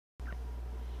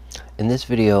In this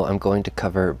video, I'm going to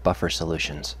cover buffer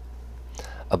solutions.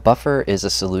 A buffer is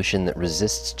a solution that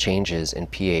resists changes in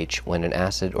pH when an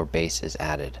acid or base is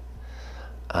added.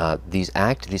 These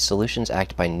solutions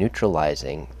act by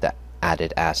neutralizing the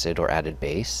added acid or added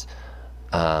base,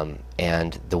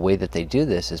 and the way that they do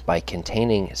this is by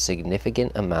containing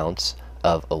significant amounts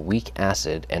of a weak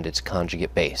acid and its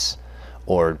conjugate base,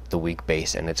 or the weak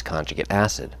base and its conjugate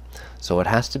acid. So it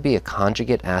has to be a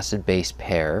conjugate acid-base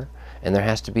pair, and there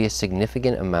has to be a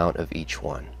significant amount of each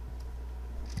one.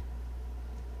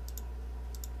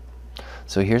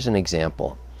 So here's an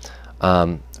example.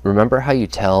 Remember how you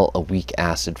tell a weak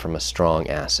acid from a strong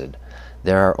acid?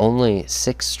 There are only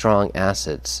 6 strong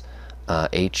acids,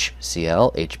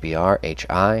 HCl, HBr,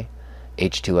 HI,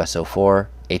 H2SO4,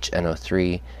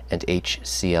 HNO3, and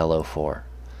HClO4.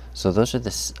 So those are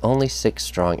the only 6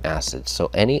 strong acids. So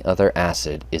any other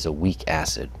acid is a weak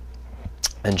acid.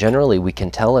 And generally we can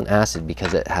tell an acid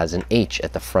because it has an H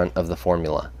at the front of the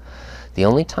formula. The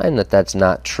only time that that's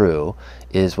not true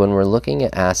is when we're looking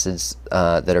at acids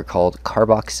that are called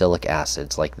carboxylic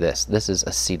acids, like this. This is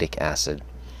acetic acid.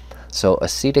 So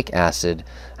acetic acid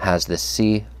has this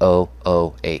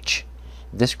COOH.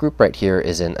 This group right here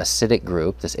is an acidic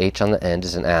group. This H on the end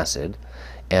is an acid.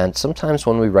 And sometimes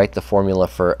when we write the formula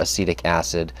for acetic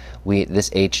acid,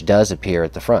 this H does appear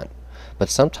at the front. But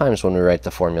sometimes when we write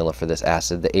the formula for this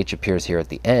acid, the H appears here at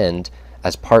the end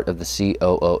as part of the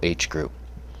COOH group.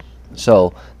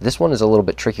 So this one is a little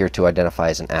bit trickier to identify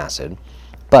as an acid.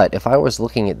 But if I was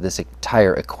looking at this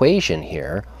entire equation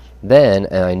here, and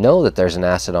I know that there's an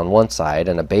acid on one side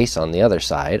and a base on the other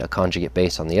side, a conjugate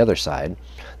base on the other side,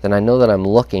 then I know that I'm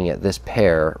looking at this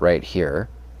pair right here,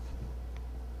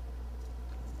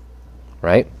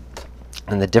 right?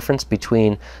 And the difference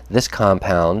between this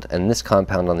compound and this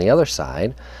compound on the other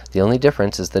side, the only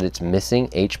difference is that it's missing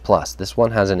H+. This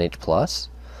one has an H+,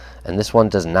 and this one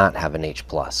does not have an H+.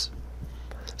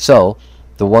 So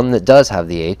the one that does have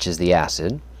the H is the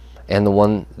acid, and the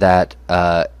one that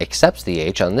accepts the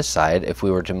H on this side, if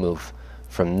we were to move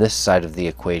from this side of the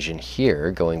equation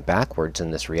here, going backwards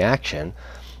in this reaction,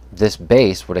 this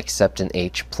base would accept an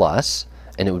H+,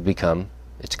 and it would become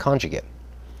its conjugate.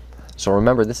 So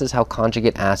remember, this is how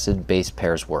conjugate acid-base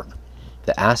pairs work.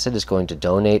 The acid is going to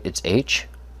donate its H,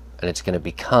 and it's going to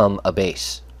become a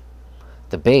base.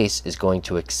 The base is going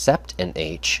to accept an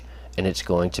H, and it's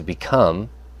going to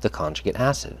become the conjugate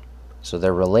acid. So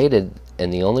they're related,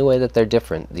 and the only way that they're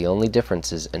different, the only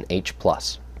difference is an H+.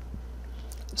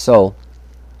 So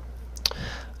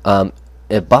a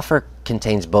buffer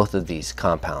contains both of these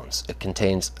compounds. It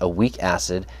contains a weak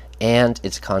acid and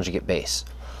its conjugate base.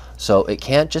 So it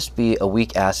can't just be a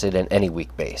weak acid and any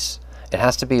weak base. It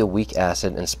has to be a weak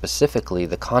acid and specifically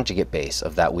the conjugate base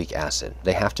of that weak acid.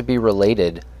 They have to be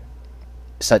related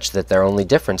such that their only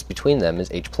difference between them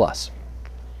is H+.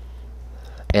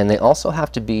 And they also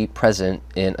have to be present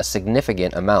in a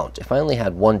significant amount. If I only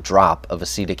had 1 drop of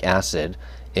acetic acid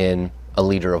in a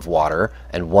liter of water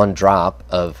and 1 drop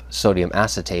of sodium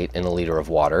acetate in a liter of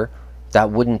water, that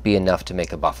wouldn't be enough to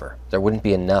make a buffer. There wouldn't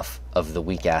be enough of the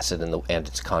weak acid and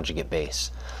its conjugate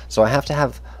base. So I have to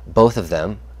have both of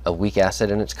them, a weak acid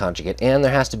and its conjugate, and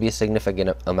there has to be a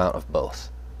significant amount of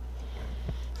both.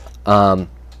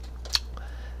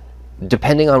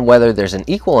 Depending on whether there's an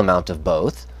equal amount of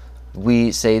both,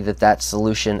 we say that that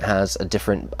solution has a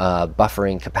different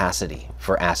buffering capacity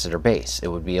for acid or base. It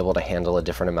would be able to handle a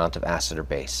different amount of acid or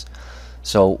base.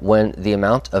 So when the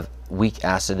amount of weak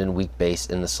acid and weak base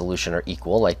in the solution are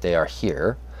equal, like they are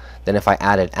here, then if I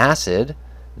added acid,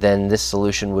 then this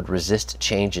solution would resist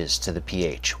changes to the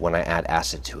pH when I add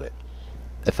acid to it.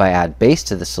 If I add base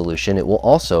to the solution, it will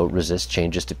also resist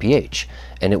changes to pH.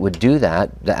 And it would do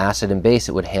that, the acid and base,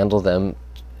 it would handle them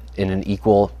in an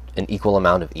equal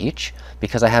amount of each,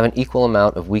 because I have an equal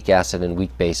amount of weak acid and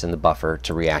weak base in the buffer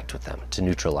to react with them, to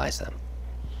neutralize them.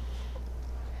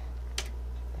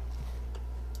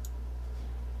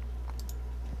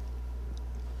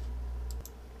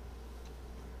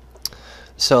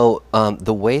 So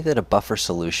the way that a buffer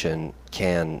solution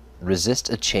can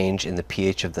resist a change in the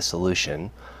pH of the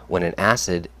solution when an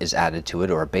acid is added to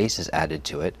it or a base is added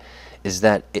to it is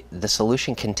that the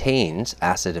solution contains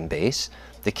acid and base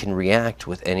that can react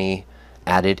with any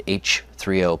added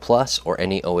H3O+ or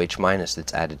any OH-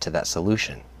 that's added to that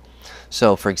solution.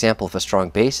 So for example, if a strong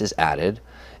base is added,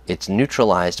 it's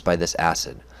neutralized by this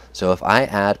acid. So if I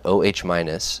add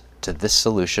OH- to this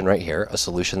solution right here, a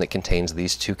solution that contains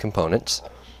these 2 components,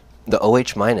 the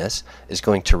OH- is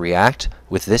going to react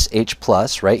with this H+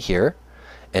 right here,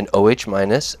 and OH-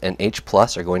 and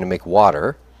H+ are going to make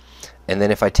water. And then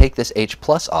if I take this H+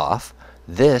 off,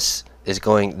 this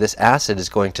this acid is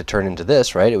going to turn into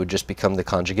this, right? It would just become the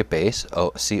conjugate base,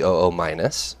 COO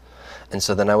minus. And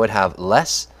so then I would have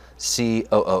less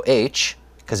COOH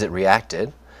because it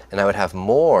reacted, and I would have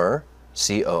more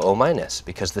COO minus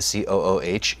because the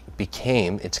COOH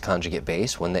became its conjugate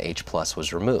base when the H plus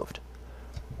was removed.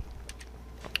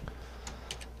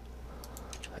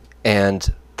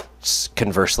 And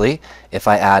conversely, if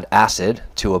I add acid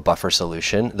to a buffer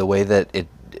solution, the way that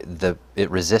it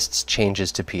resists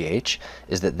changes to pH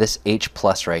is that this H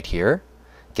plus right here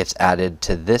gets added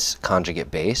to this conjugate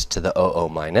base, to the OO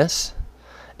minus,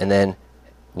 and then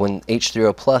when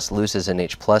H3O plus loses an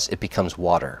H plus, it becomes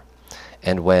water.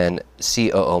 And when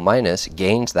COO minus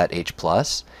gains that H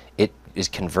plus, it is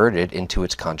converted into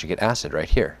its conjugate acid right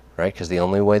here, right? Because the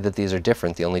only way that these are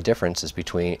different, the only difference is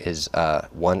between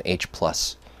one H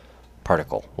plus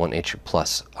particle, one H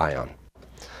plus ion.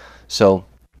 So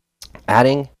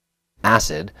adding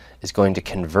acid is going to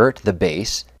convert the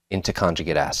base into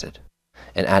conjugate acid,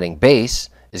 and adding base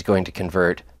is going to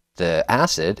convert the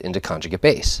acid into conjugate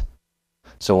base.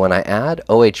 So when I add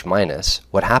OH minus,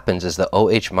 what happens is the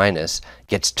OH minus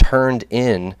gets turned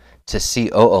in to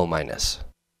COO minus.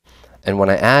 And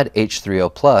when I add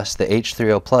H3O plus, the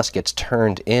H3O plus gets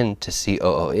turned into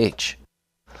COOH.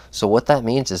 So what that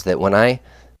means is that when I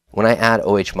add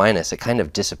OH minus, it kind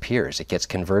of disappears. It gets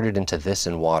converted into this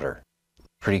in water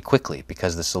pretty quickly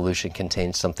because the solution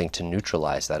contains something to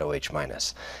neutralize that OH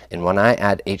minus. And when I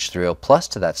add H3O plus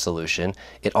to that solution,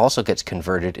 it also gets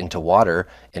converted into water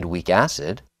and weak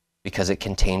acid because it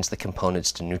contains the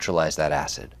components to neutralize that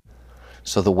acid.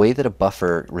 So the way that a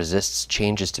buffer resists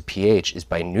changes to pH is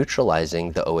by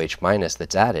neutralizing the OH minus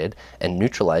that's added and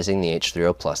neutralizing the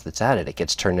H3O plus that's added. It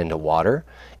gets turned into water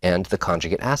and the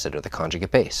conjugate acid, or the conjugate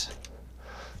base.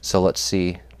 So let's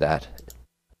see that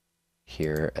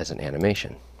here as an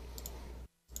animation.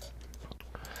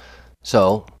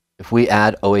 So if we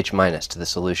add OH minus to the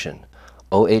solution,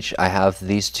 I have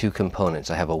these two components.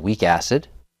 I have a weak acid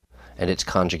and its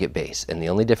conjugate base. And the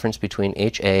only difference between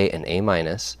HA and A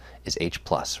minus is H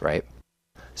plus, right?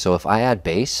 So if I add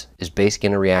base, is base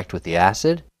going to react with the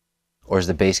acid, or is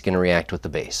the base going to react with the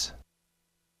base?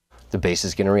 The base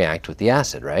is going to react with the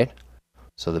acid, right?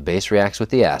 So the base reacts with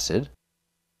the acid,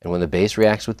 and when the base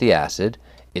reacts with the acid,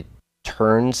 it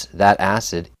turns that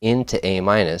acid into A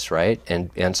minus, right?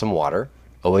 And some water.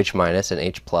 OH minus and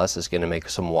H plus is going to make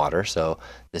some water, so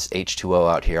this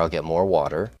H2O out here, I'll get more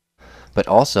water. But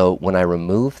also, when I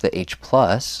remove the H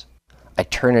plus, I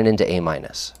turn it into A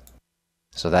minus.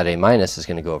 So that A minus is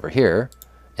going to go over here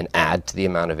and add to the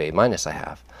amount of A minus I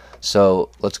have. So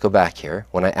let's go back here.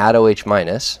 When I add OH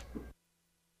minus,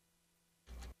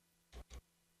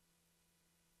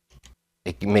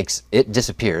 it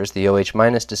disappears, the OH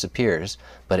minus disappears,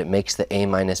 but it makes the A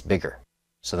minus bigger.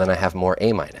 So then I have more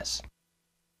A minus.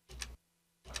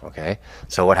 Okay,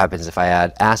 so what happens if I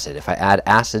add acid? If I add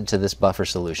acid to this buffer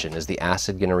solution, is the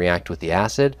acid going to react with the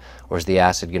acid, or is the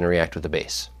acid going to react with the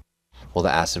base? Well,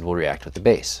 the acid will react with the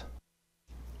base.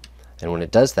 And when it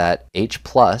does that, H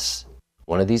plus,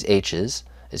 one of these H's,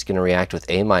 is going to react with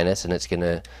A minus, and it's going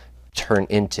to turn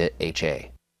into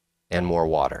HA and more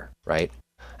water, right?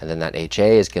 And then that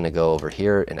HA is going to go over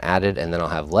here and added, and then I'll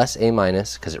have less A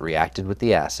minus because it reacted with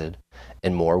the acid,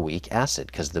 and more weak acid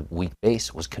because the weak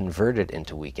base was converted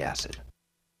into weak acid.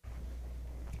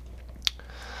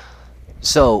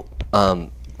 So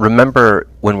remember,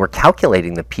 when we're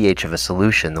calculating the pH of a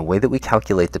solution, the way that we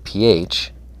calculate the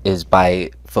pH is by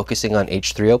focusing on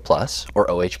H3O plus or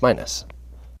OH minus.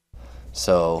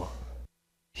 So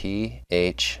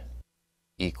pH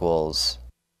equals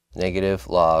negative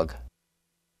log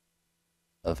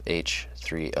of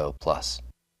H3O plus,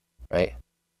 right?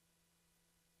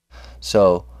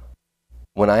 So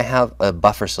when I have a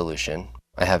buffer solution,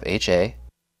 I have HA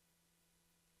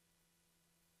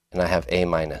and I have A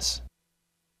minus,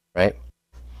 right?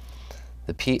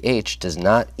 The pH does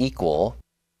not equal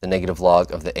the negative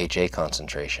log of the HA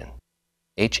concentration.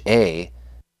 HA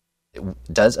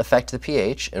does affect the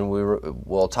pH, and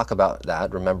we'll talk about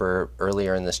that. Remember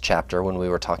earlier in this chapter when we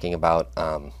were talking about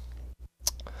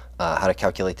how to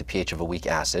calculate the pH of a weak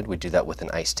acid, we do that with an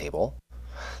ice table.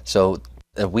 So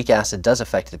a weak acid does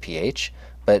affect the pH,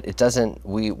 but it doesn't.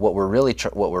 What we're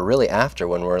really after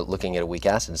when we're looking at a weak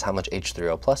acid is how much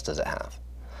H3O plus does it have.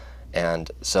 And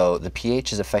so the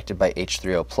pH is affected by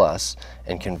H3O plus,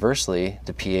 and conversely,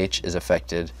 the pH is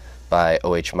affected by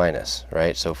OH minus,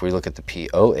 right? So if we look at the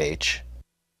POH,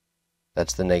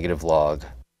 that's the negative log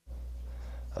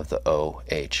of the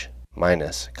OH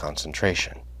minus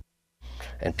concentration.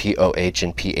 And POH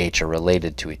and pH are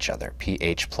related to each other.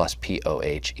 pH plus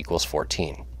POH equals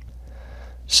 14.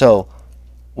 So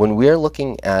when we're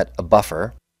looking at a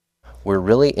buffer, we're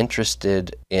really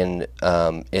interested in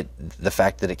the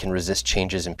fact that it can resist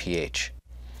changes in pH.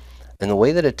 And the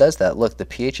way that it does that, look, the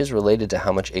pH is related to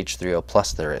how much H3O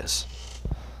plus there is.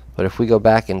 But if we go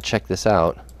back and check this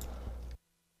out,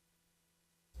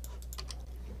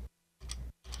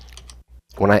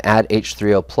 when I add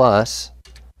H3O plus,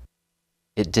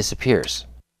 it disappears.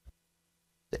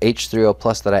 The H3O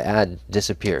plus that I add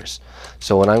disappears.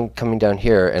 So when I'm coming down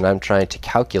here and I'm trying to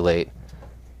calculate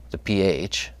the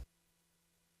pH,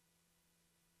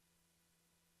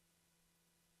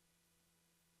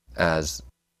 as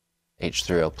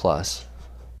H3O plus,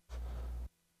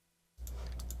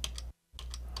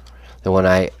 then when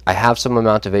I have some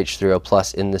amount of H3O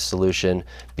plus in this solution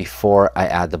before I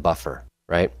add the buffer,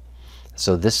 right?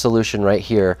 So this solution right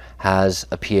here has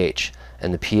a pH,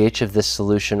 and the pH of this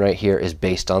solution right here is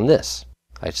based on this.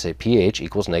 I'd say pH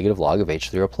equals negative log of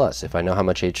H3O plus. If I know how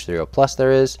much H3O plus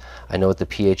there is, I know what the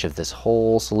pH of this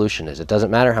whole solution is. It doesn't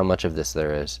matter how much of this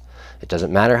there is. It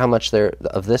doesn't matter how much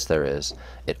of this there is.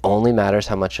 It only matters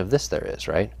how much of this there is,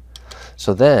 right?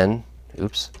 So then,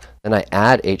 then I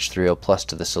add H3O plus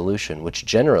to the solution, which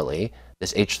generally,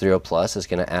 this H3O plus is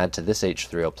going to add to this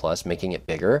H3O plus, making it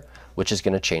bigger, which is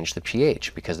going to change the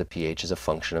pH, because the pH is a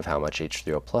function of how much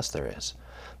H3O plus there is.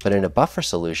 But in a buffer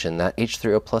solution, that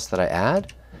H3O plus that I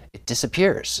add, it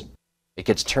disappears. It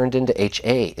gets turned into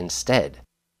HA instead.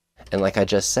 And like I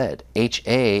just said,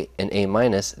 HA and A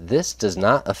minus, this does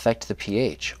not affect the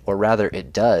pH, or rather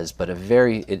it does, but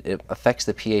it affects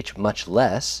the pH much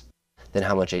less than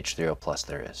how much H3O plus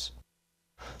there is.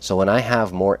 So when I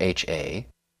have more HA,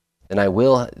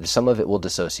 then some of it will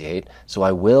dissociate, so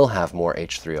I will have more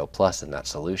H3O plus in that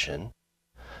solution.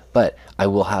 But I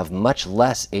will have much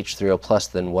less H3O plus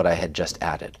than what I had just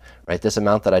added, right? This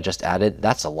amount that I just added,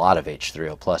 that's a lot of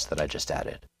H3O plus that I just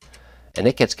added. And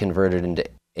it gets converted into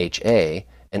HA,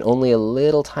 and only a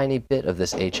little tiny bit of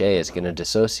this HA is going to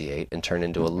dissociate and turn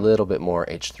into a little bit more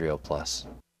H3O plus.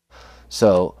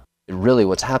 So really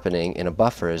what's happening in a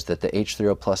buffer is that the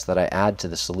H3O plus that I add to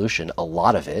the solution, a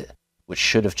lot of it, which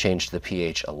should have changed the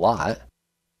pH a lot,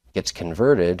 gets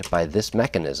converted by this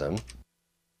mechanism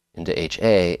into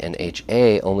HA, and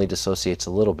HA only dissociates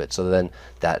a little bit. So then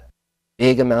that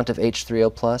big amount of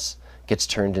H3O plus gets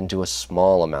turned into a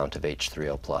small amount of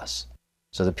H3O plus.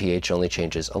 So the pH only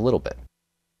changes a little bit.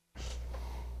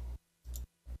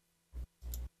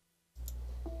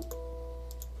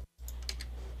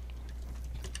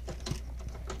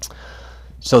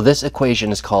 So this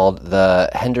equation is called the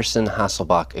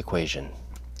Henderson-Hasselbalch equation.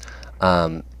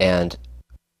 And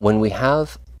when we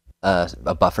have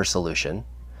a buffer solution,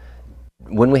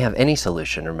 when we have any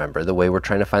solution, remember, the way we're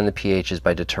trying to find the pH is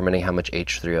by determining how much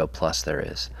H3O plus there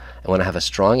is. And when I have a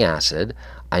strong acid,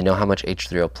 I know how much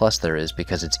H3O plus there is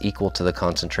because it's equal to the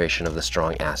concentration of the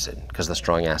strong acid, because the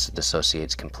strong acid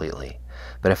dissociates completely.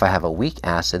 But if I have a weak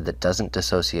acid that doesn't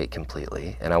dissociate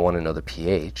completely, and I want to know the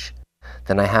pH,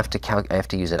 then I have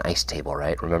to use an ice table,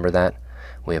 right? Remember that?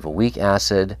 We have a weak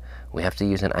acid, we have to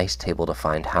use an ice table to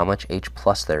find how much H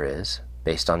plus there is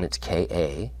based on its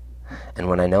Ka. And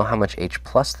when I know how much H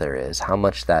plus there is, how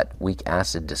much that weak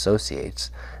acid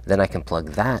dissociates, then I can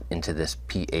plug that into this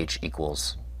pH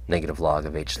equals negative log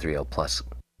of H3O plus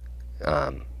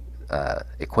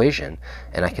equation,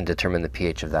 and I can determine the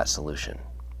pH of that solution.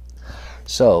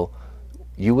 So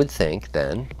you would think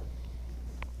then,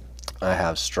 I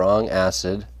have strong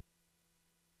acid,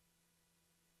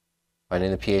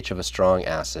 finding the pH of a strong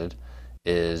acid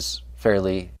is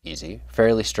fairly easy,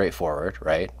 fairly straightforward,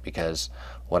 right? Because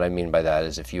what I mean by that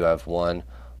is if you have 1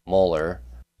 molar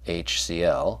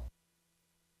HCl,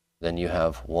 then you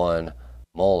have 1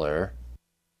 molar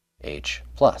H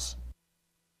plus,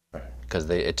 because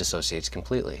it dissociates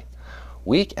completely.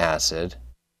 Weak acid,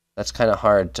 that's kind of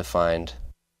hard to find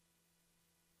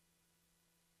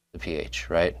the pH,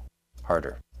 right?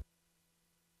 Harder.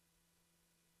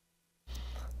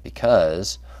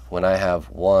 Because when I have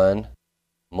 1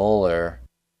 molar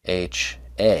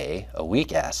HA, a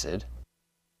weak acid,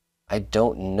 I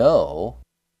don't know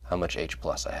how much H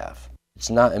plus I have. It's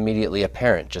not immediately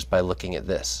apparent just by looking at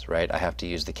this, right? I have to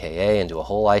use the Ka and do a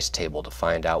whole ice table to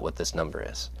find out what this number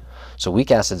is. So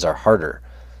weak acids are harder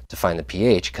to find the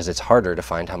pH because it's harder to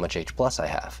find how much H plus I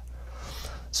have.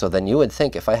 So then you would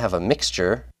think if I have a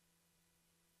mixture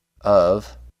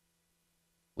of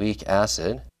weak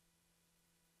acid,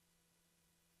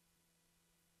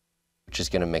 which is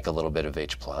going to make a little bit of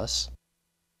H plus,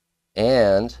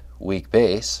 and weak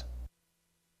base,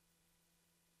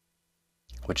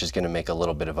 which is going to make a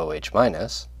little bit of OH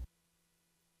minus,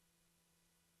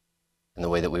 and the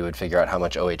way that we would figure out how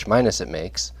much OH minus it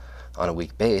makes on a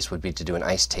weak base would be to do an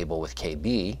ice table with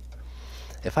Kb.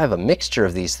 If I have a mixture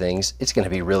of these things, it's going to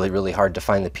be really, really hard to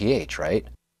find the pH, right?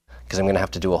 Because I'm going to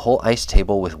have to do a whole ice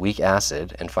table with weak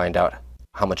acid and find out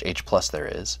how much H plus there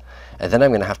is. And then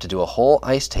I'm going to have to do a whole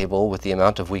ice table with the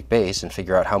amount of weak base and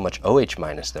figure out how much OH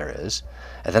minus there is.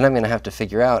 And then I'm going to have to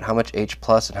figure out how much H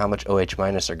plus and how much OH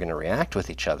minus are going to react with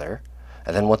each other.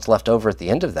 And then what's left over at the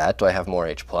end of that? Do I have more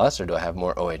H plus or do I have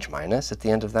more OH minus at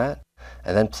the end of that?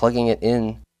 And then plugging it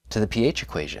in to the pH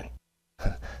equation.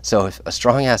 So if a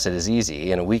strong acid is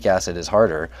easy and a weak acid is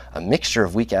harder, a mixture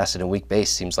of weak acid and weak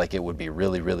base seems like it would be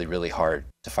really, really, really hard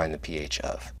to find the pH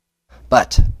of.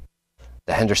 But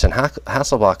the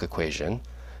Henderson-Hasselbalch equation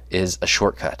is a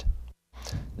shortcut.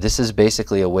 This is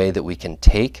basically a way that we can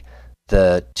take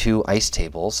the two ice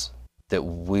tables that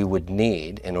we would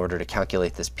need in order to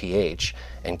calculate this pH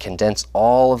and condense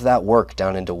all of that work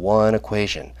down into one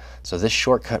equation. So this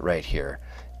shortcut right here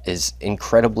is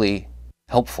incredibly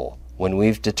helpful when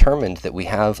we've determined that we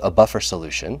have a buffer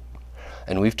solution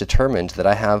and we've determined that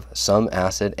I have some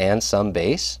acid and some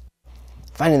base.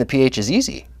 Finding the pH is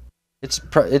easy.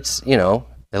 It's you know,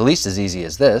 at least as easy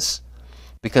as this,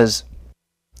 because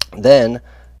then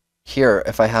here,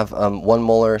 if I have 1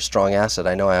 molar strong acid,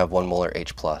 I know I have 1 molar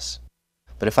H plus.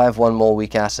 But if I have 1 mole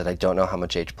weak acid, I don't know how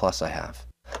much H plus I have.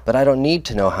 But I don't need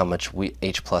to know how much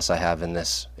H plus I have in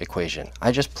this equation.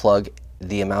 I just plug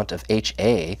the amount of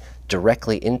HA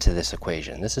directly into this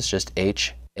equation. This is just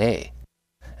HA,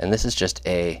 and this is just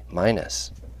A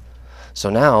minus. So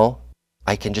now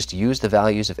I can just use the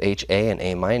values of HA and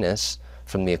A minus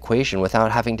from the equation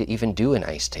without having to even do an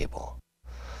ice table.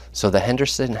 So the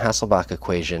Henderson-Hasselbalch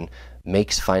equation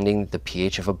makes finding the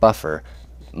pH of a buffer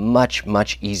much,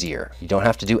 much easier. You don't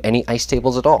have to do any ice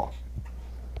tables at all.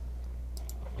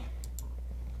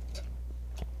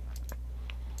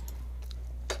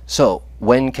 So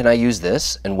when can I use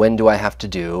this, and when do I have to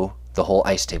do the whole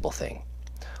ice table thing?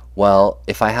 Well,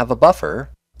 if I have a buffer,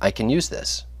 I can use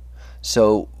this.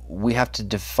 So we have to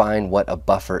define what a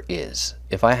buffer is.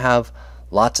 If I have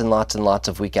lots and lots and lots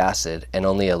of weak acid and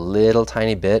only a little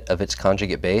tiny bit of its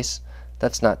conjugate base,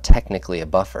 that's not technically a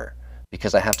buffer,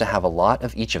 because I have to have a lot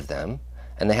of each of them,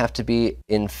 and they have to be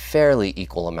in fairly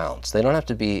equal amounts. They don't have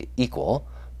to be equal,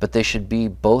 but they should be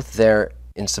both there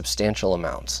in substantial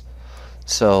amounts.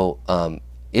 So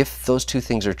if those two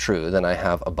things are true, then I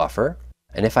have a buffer,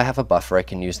 and if I have a buffer, I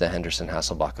can use the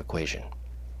Henderson-Hasselbalch equation.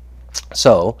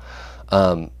 So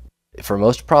for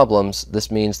most problems,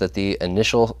 this means that the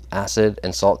initial acid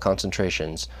and salt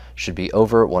concentrations should be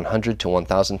over 100 to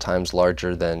 1,000 times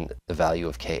larger than the value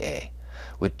of Ka,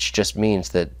 which just means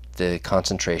that the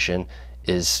concentration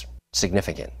is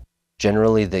significant.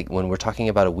 Generally, when we're talking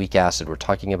about a weak acid, we're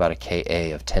talking about a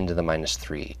Ka of 10 to the minus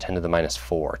 3, 10 to the minus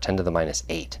 4, 10 to the minus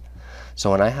 8. So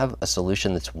when I have a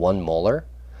solution that's 1 molar,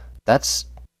 that's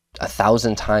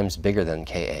 1,000 times bigger than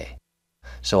Ka.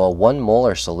 So a 1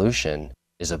 molar solution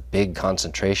is a big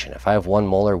concentration. If I have 1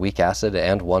 molar weak acid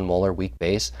and 1 molar weak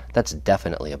base, that's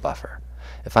definitely a buffer.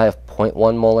 If I have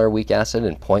 0.1 molar weak acid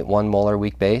and 0.1 molar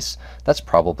weak base, that's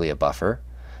probably a buffer.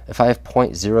 If I have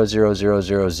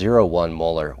 0.000001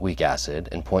 molar weak acid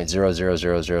and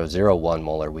 0.000001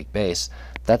 molar weak base,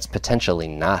 that's potentially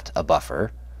not a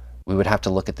buffer. We would have to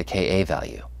look at the Ka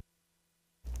value.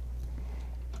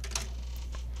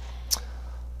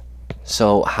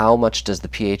 So how much does the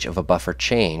pH of a buffer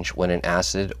change when an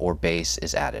acid or base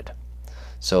is added?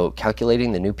 So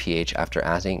calculating the new pH after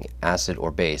adding acid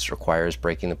or base requires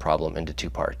breaking the problem into two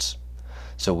parts.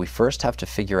 So we first have to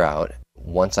figure out,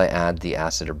 once I add the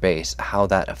acid or base, how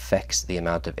that affects the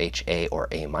amount of HA or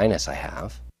A minus I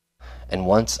have. And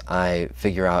once I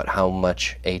figure out how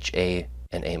much HA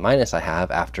and A minus I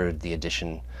have after the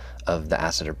addition of the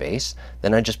acid or base,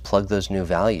 then I just plug those new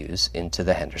values into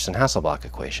the Henderson-Hasselbalch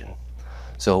equation.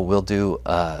 So we'll do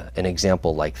an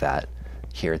example like that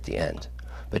here at the end.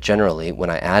 But generally, when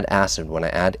I add acid, when I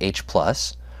add H+,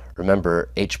 remember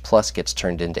H+ gets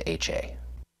turned into HA.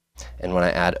 And when I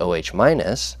add OH-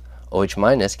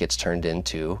 gets turned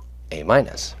into A-.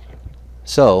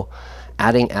 So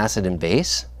adding acid and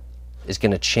base is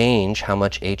going to change how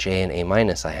much HA and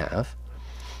A- I have.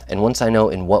 And once I know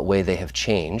in what way they have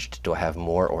changed, do I have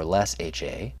more or less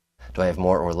HA? Do I have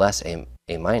more or less A-,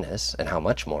 and how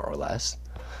much more or less?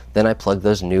 Then I plug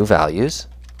those new values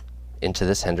into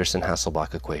this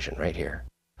Henderson-Hasselbalch equation right here.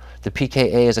 The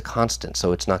pKa is a constant,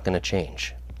 so it's not going to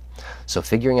change. So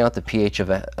figuring out the pH of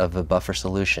a buffer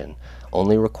solution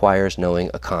only requires knowing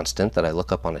a constant that I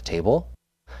look up on a table,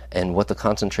 and what the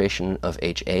concentration of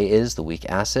HA is, the weak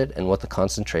acid, and what the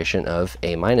concentration of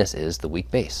A- is, the weak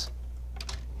base.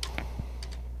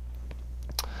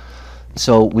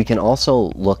 So we can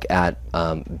also look at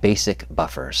basic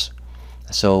buffers.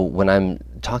 So when I'm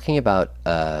talking about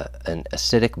an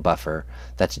acidic buffer,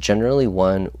 that's generally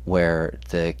one where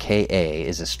the Ka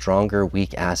is a stronger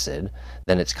weak acid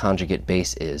than its conjugate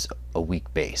base is a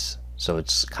weak base. So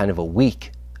it's kind of a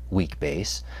weak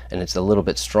base, and it's a little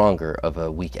bit stronger of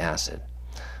a weak acid.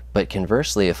 But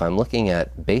conversely, if I'm looking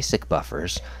at basic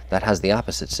buffers, that has the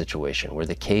opposite situation, where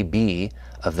the Kb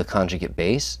of the conjugate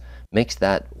base makes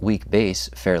that weak base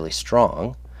fairly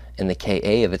strong, and the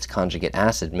Ka of its conjugate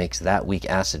acid makes that weak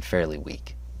acid fairly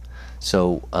weak.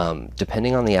 So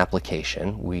depending on the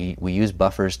application, we use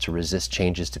buffers to resist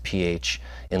changes to pH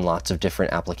in lots of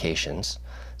different applications.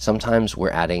 Sometimes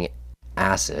we're adding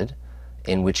acid,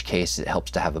 in which case it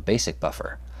helps to have a basic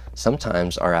buffer.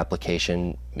 Sometimes our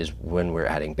application is when we're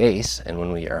adding base, and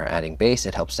when we are adding base,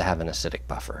 it helps to have an acidic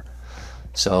buffer.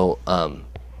 So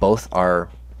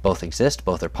both exist,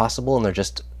 both are possible, and they're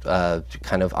just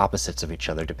kind of opposites of each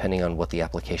other depending on what the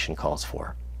application calls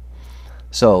for.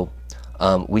 So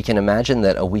we can imagine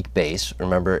that a weak base,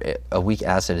 remember a weak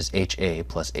acid is HA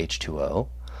plus H2O,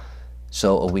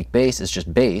 so a weak base is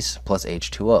just base plus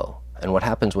H2O. And what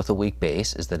happens with a weak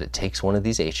base is that it takes one of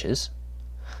these H's,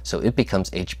 so it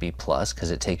becomes HB plus because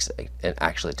it takes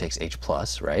H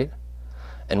plus, right?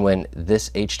 And when this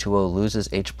H2O loses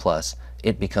H plus,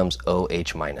 it becomes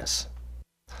OH minus.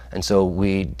 And so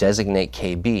we designate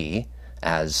Kb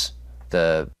as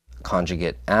the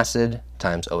conjugate acid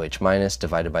times OH minus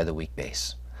divided by the weak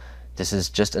base. This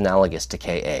is just analogous to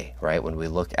Ka, right? When we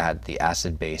look at the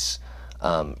acid-base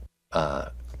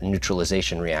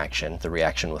neutralization reaction, the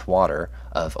reaction with water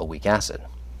of a weak acid.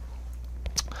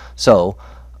 So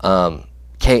Ka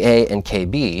and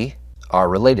Kb are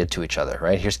related to each other,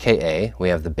 right? Here's Ka, we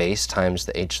have the base times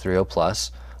the H3O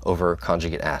plus over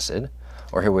conjugate acid,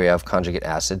 or here we have conjugate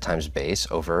acid times base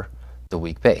over the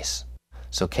weak base.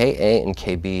 So Ka and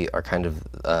Kb are kind of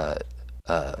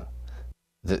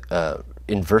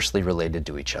inversely related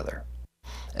to each other.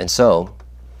 And so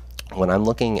when I'm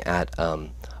looking at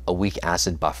a weak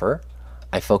acid buffer,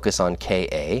 I focus on Ka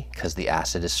because the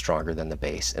acid is stronger than the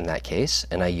base in that case,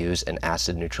 and I use an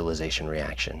acid neutralization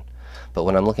reaction. But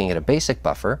when I'm looking at a basic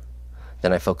buffer,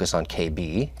 then I focus on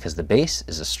Kb because the base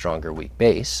is a stronger weak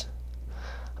base,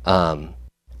 and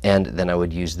then I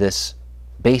would use this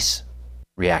base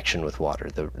reaction with water,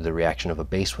 the reaction of a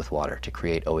base with water, to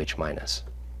create OH minus.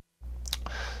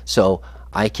 So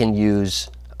I can use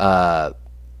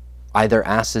either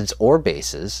acids or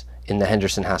bases in the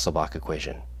Henderson-Hasselbalch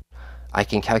equation. I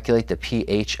can calculate the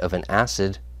pH of an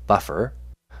acid buffer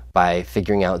by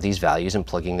figuring out these values and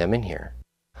plugging them in here.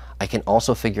 I can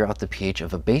also figure out the pH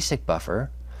of a basic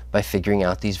buffer by figuring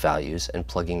out these values and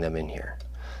plugging them in here.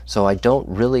 So I don't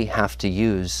really have to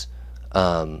use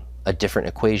a different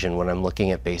equation when I'm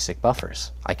looking at basic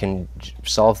buffers. I can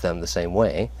solve them the same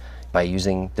way by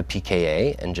using the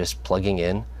pKa and just plugging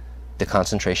in the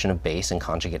concentration of base and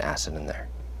conjugate acid in there.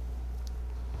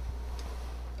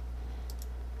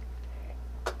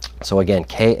 So again,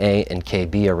 Ka and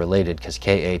Kb are related because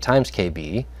Ka times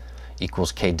Kb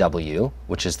equals Kw,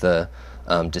 which is the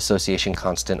dissociation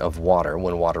constant of water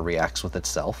when water reacts with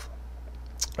itself.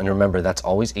 And remember, that's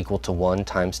always equal to 1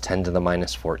 times 10 to the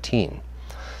minus 14.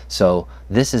 So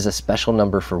this is a special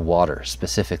number for water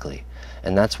specifically.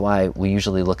 And that's why we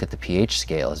usually look at the pH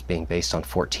scale as being based on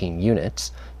 14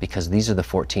 units, because these are the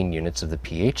 14 units of the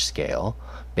pH scale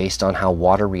based on how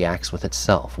water reacts with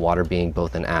itself, water being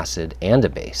both an acid and a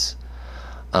base.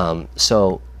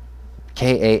 So Ka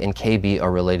and Kb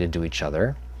are related to each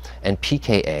other, and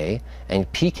pKa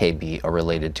and pKb are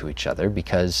related to each other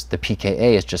because the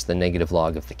pKa is just the negative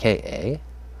log of the Ka,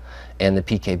 and the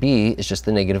pKb is just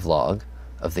the negative log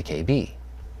of the Kb.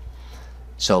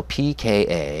 So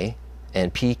pKa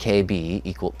and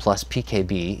pKb plus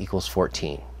pKb equals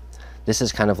 14. This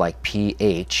is kind of like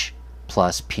pH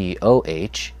plus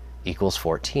pOH equals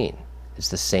 14. It's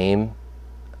the same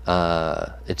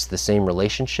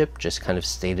relationship, just kind of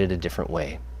stated a different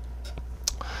way.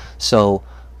 So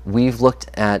we've looked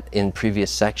at, in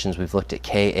previous sections, we've looked at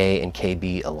Ka and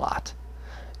Kb a lot.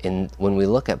 When we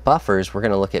look at buffers, we're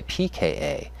going to look at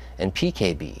pKa and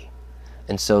pKb.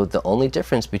 And so the only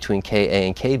difference between Ka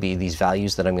and Kb, these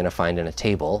values that I'm going to find in a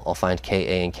table, I'll find Ka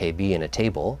and Kb in a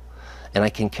table, and I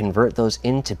can convert those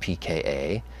into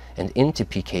pKa and into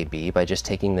pKb by just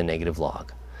taking the negative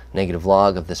log. Negative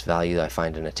log of this value that I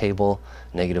find in a table,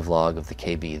 negative log of the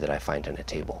Kb that I find in a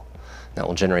table. That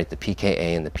will generate the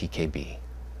pKa and the pKb.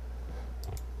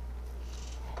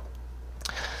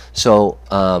 So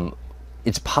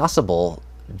it's possible,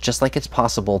 just like it's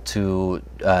possible to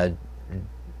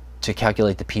to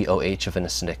calculate the pOH of an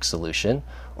acidic solution,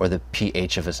 or the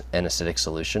pH of an acidic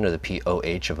solution, or the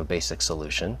pOH of a basic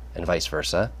solution, and vice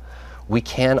versa, we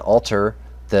can alter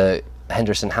the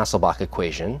Henderson-Hasselbalch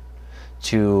equation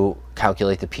to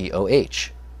calculate the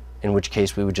pOH, in which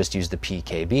case we would just use the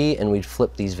pKb and we'd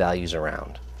flip these values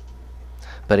around.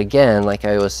 But again, like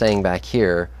I was saying back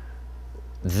here,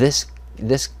 this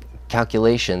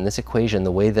calculation, this equation,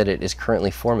 the way that it is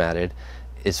currently formatted,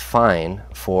 is fine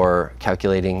for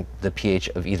calculating the pH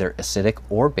of either acidic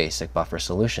or basic buffer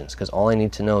solutions, because all I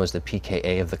need to know is the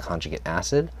pKa of the conjugate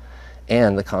acid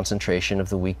and the concentration of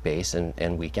the weak base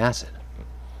and weak acid.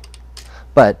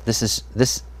 But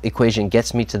this equation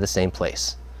gets me to the same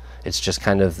place. It's just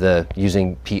kind of the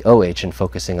using pOH and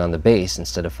focusing on the base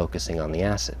instead of focusing on the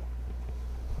acid.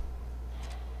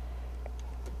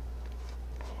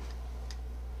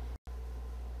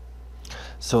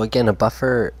 So again, a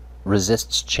buffer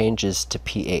resists changes to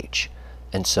pH,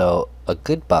 and so a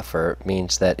good buffer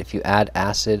means that if you add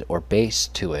acid or base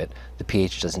to it, the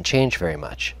pH doesn't change very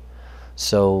much.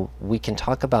 So we can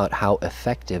talk about how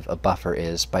effective a buffer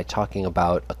is by talking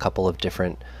about a couple of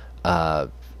different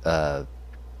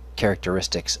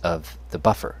characteristics of the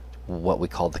buffer, what we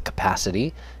call the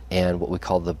capacity and what we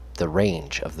call the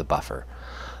range of the buffer.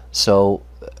 So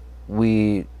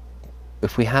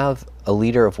if we have a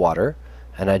liter of water,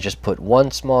 and I just put one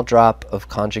small drop of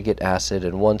conjugate acid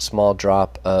and one small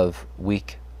drop of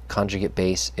weak conjugate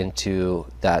base into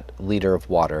that liter of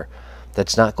water,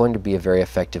 that's not going to be a very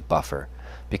effective buffer,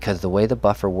 because the way the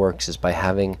buffer works is by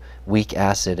having weak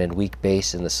acid and weak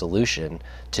base in the solution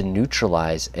to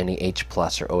neutralize any H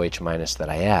plus or OH minus that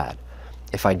I add.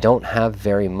 If I don't have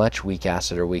very much weak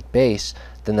acid or weak base,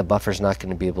 then the buffer is not going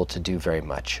to be able to do very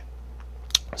much.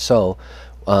 So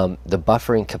the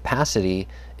buffering capacity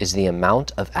is the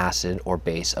amount of acid or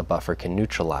base a buffer can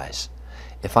neutralize.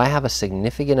 If I have a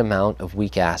significant amount of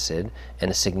weak acid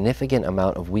and a significant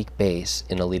amount of weak base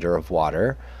in a liter of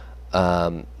water,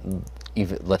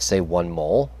 let's say 1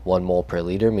 mole per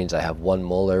liter means I have 1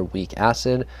 molar weak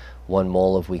acid, 1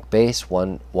 mole of weak base,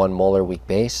 1 molar weak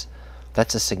base.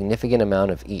 That's a significant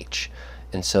amount of each.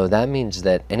 And so that means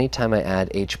that anytime I add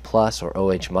H plus or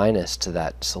OH minus to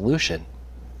that solution,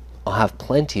 I'll have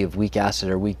plenty of weak acid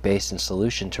or weak base in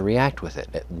solution to react with it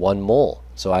at 1 mole.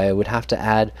 So I would have to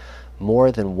add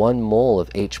more than 1 mole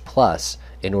of H plus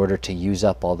in order to use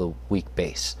up all the weak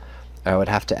base. I would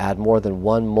have to add more than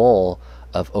 1 mole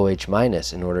of OH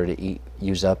minus in order to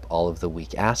use up all of the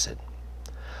weak acid.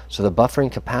 So the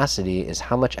buffering capacity is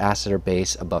how much acid or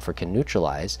base a buffer can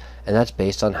neutralize, and that's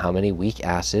based on how many weak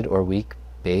acid or weak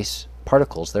base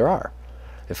particles there are.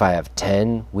 If I have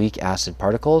 10 weak acid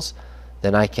particles,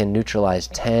 then I can neutralize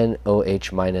 10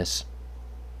 OH minus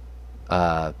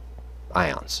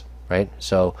ions, right?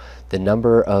 So the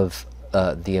number of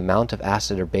the amount of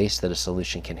acid or base that a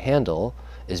solution can handle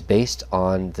is based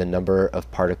on the number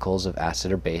of particles of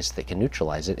acid or base that can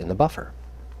neutralize it in the buffer.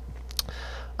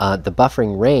 The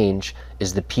buffering range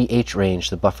is the pH range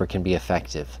the buffer can be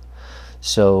effective.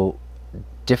 So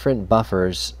different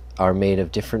buffers are made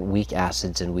of different weak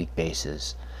acids and weak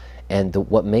bases. And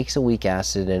what makes a weak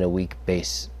acid and a weak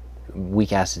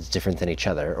acids different than each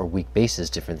other, or weak bases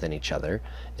different than each other,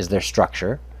 is their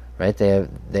structure, right?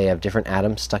 They have different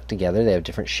atoms stuck together, they have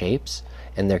different shapes,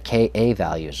 and their Ka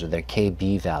values or their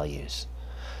Kb values.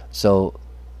 So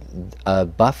a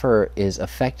buffer is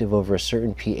effective over a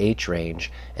certain pH range,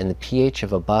 and the pH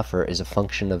of a buffer is a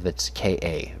function of its Ka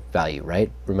value, right?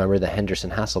 Remember the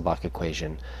Henderson-Hasselbalch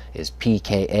equation is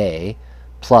pKa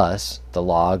plus the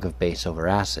log of base over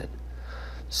acid.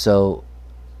 So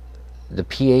the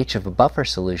pH of a buffer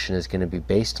solution is going to be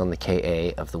based on the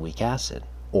Ka of the weak acid,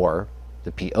 or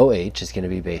the pOH is going to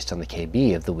be based on the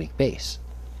Kb of the weak base.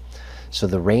 So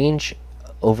the range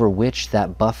over which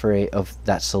that buffer of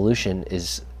that solution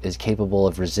is capable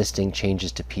of resisting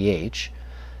changes to pH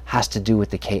has to do with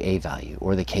the Ka value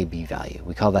or the Kb value.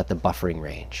 We call that the buffering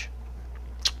range.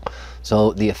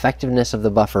 So the effectiveness of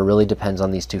the buffer really depends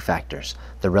on these two factors: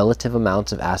 the relative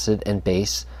amounts of acid and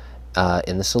base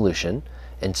in the solution.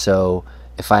 And so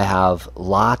if I have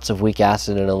lots of weak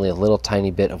acid and only a little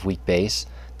tiny bit of weak base,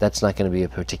 that's not going to be a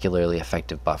particularly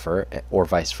effective buffer, or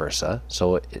vice versa.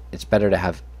 So it's better to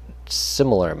have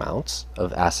similar amounts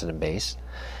of acid and base.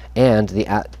 And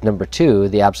number two,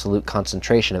 the absolute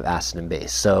concentration of acid and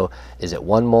base. So is it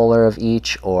 1 molar of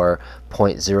each or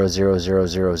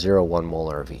 0.000001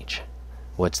 molar of each?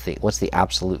 What's the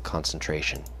absolute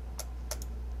concentration?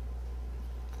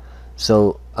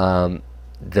 So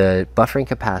the buffering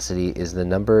capacity is the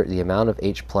amount of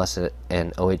H plus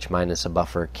and OH minus a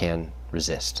buffer can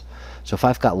resist. So if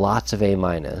I've got lots of A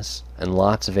minus and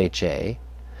lots of HA,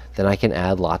 then I can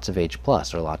add lots of H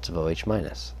plus or lots of OH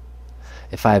minus.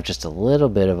 If I have just a little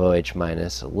bit of OH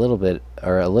minus, a little bit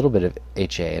of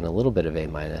HA and a little bit of A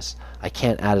minus, I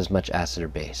can't add as much acid or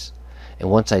base. And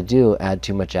once I do add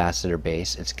too much acid or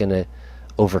base, it's going to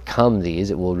overcome these.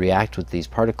 It will react with these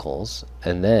particles,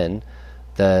 and then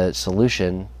the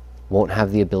solution won't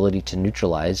have the ability to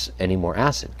neutralize any more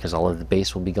acid because all of the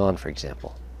base will be gone, for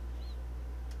example.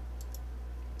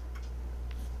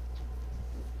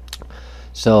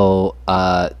 So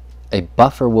a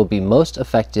buffer will be most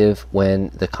effective when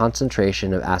the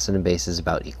concentration of acid and base is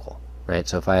about equal, right?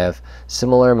 So if I have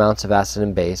similar amounts of acid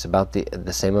and base, about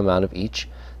the same amount of each,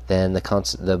 then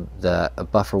the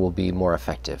buffer will be more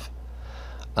effective.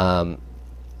 A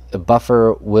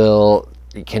buffer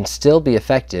can still be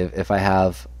effective if I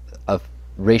have a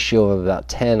ratio of about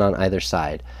 10 on either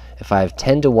side. If I have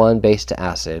 10 to 1 base to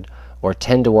acid or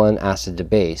 10 to 1 acid to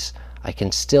base, I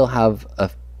can still have a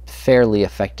fairly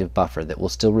effective buffer that will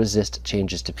still resist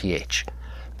changes to pH.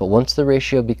 But once the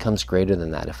ratio becomes greater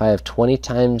than that, if I have 20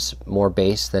 times more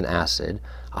base than acid,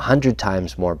 100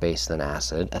 times more base than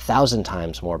acid, 1,000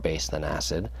 times more base than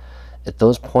acid, at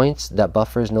those points that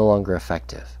buffer is no longer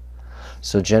effective.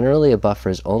 So generally a buffer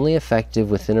is only effective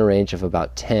within a range of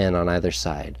about 10 on either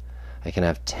side. I can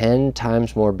have 10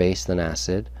 times more base than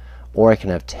acid, or I can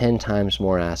have 10 times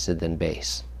more acid than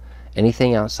base.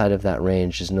 Anything outside of that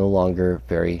range is no longer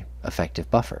very effective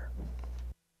buffer.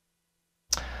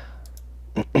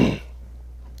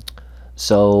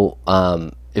 So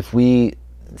if we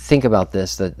think about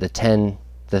this,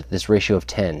 this ratio of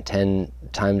 10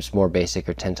 times more basic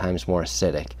or 10 times more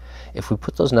acidic, if we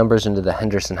put those numbers into the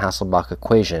Henderson-Hasselbalch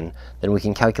equation, then we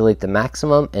can calculate the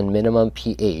maximum and minimum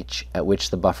pH at which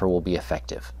the buffer will be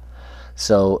effective.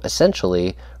 So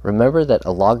essentially, remember that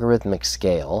a logarithmic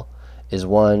scale is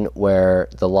one where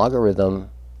the logarithm,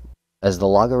 as the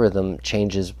logarithm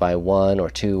changes by 1 or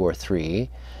 2 or 3,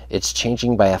 it's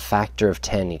changing by a factor of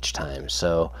 10 each time.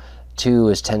 So 2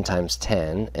 is 10 times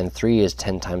 10, and 3 is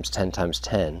 10 times 10 times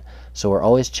 10. So we're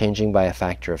always changing by a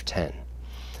factor of 10.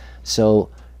 So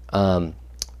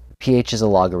pH is a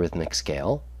logarithmic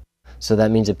scale. So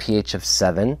that means a pH of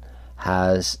 7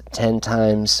 has 10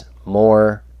 times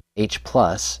more H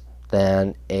plus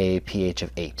than a pH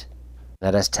of 8.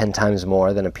 That has 10 times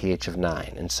more than a pH of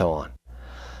 9, and so on.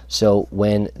 So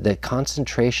when the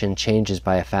concentration changes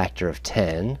by a factor of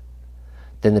 10,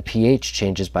 then the pH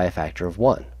changes by a factor of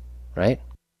 1, right?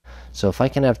 So if I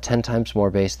can have 10 times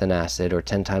more base than acid or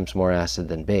 10 times more acid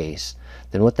than base,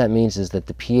 then what that means is that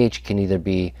the pH can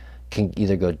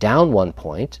either go down 1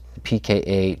 point, the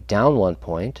pKa down 1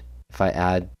 point if I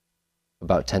add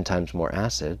about 10 times more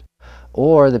acid,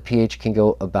 or the pH can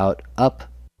go about up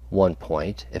 1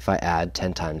 point if I add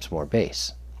 10 times more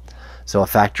base. So a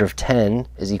factor of 10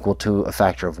 is equal to a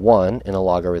factor of 1 in a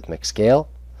logarithmic scale.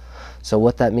 So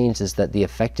what that means is that the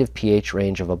effective pH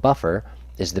range of a buffer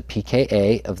is the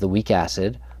pKa of the weak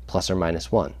acid plus or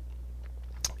minus 1.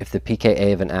 If the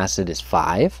pKa of an acid is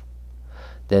 5,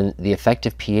 then the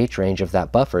effective pH range of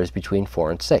that buffer is between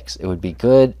 4 and 6. It would be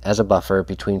good as a buffer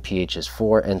between pHs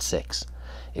 4 and 6.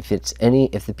 If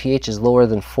the pH is lower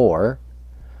than 4,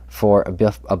 for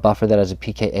a buffer that has a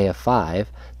pKa of 5,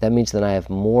 that means that I have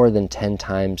more than 10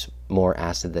 times more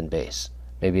acid than base.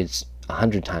 Maybe it's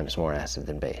 100 times more acid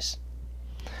than base.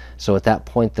 So at that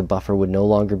point, the buffer would no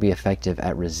longer be effective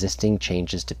at resisting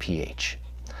changes to pH.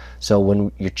 So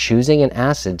when you're choosing an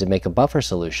acid to make a buffer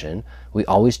solution, we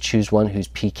always choose one whose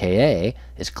pKa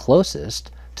is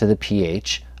closest to the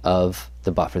pH of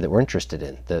the buffer that we're interested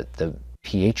in, the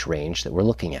pH range that we're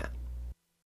looking at.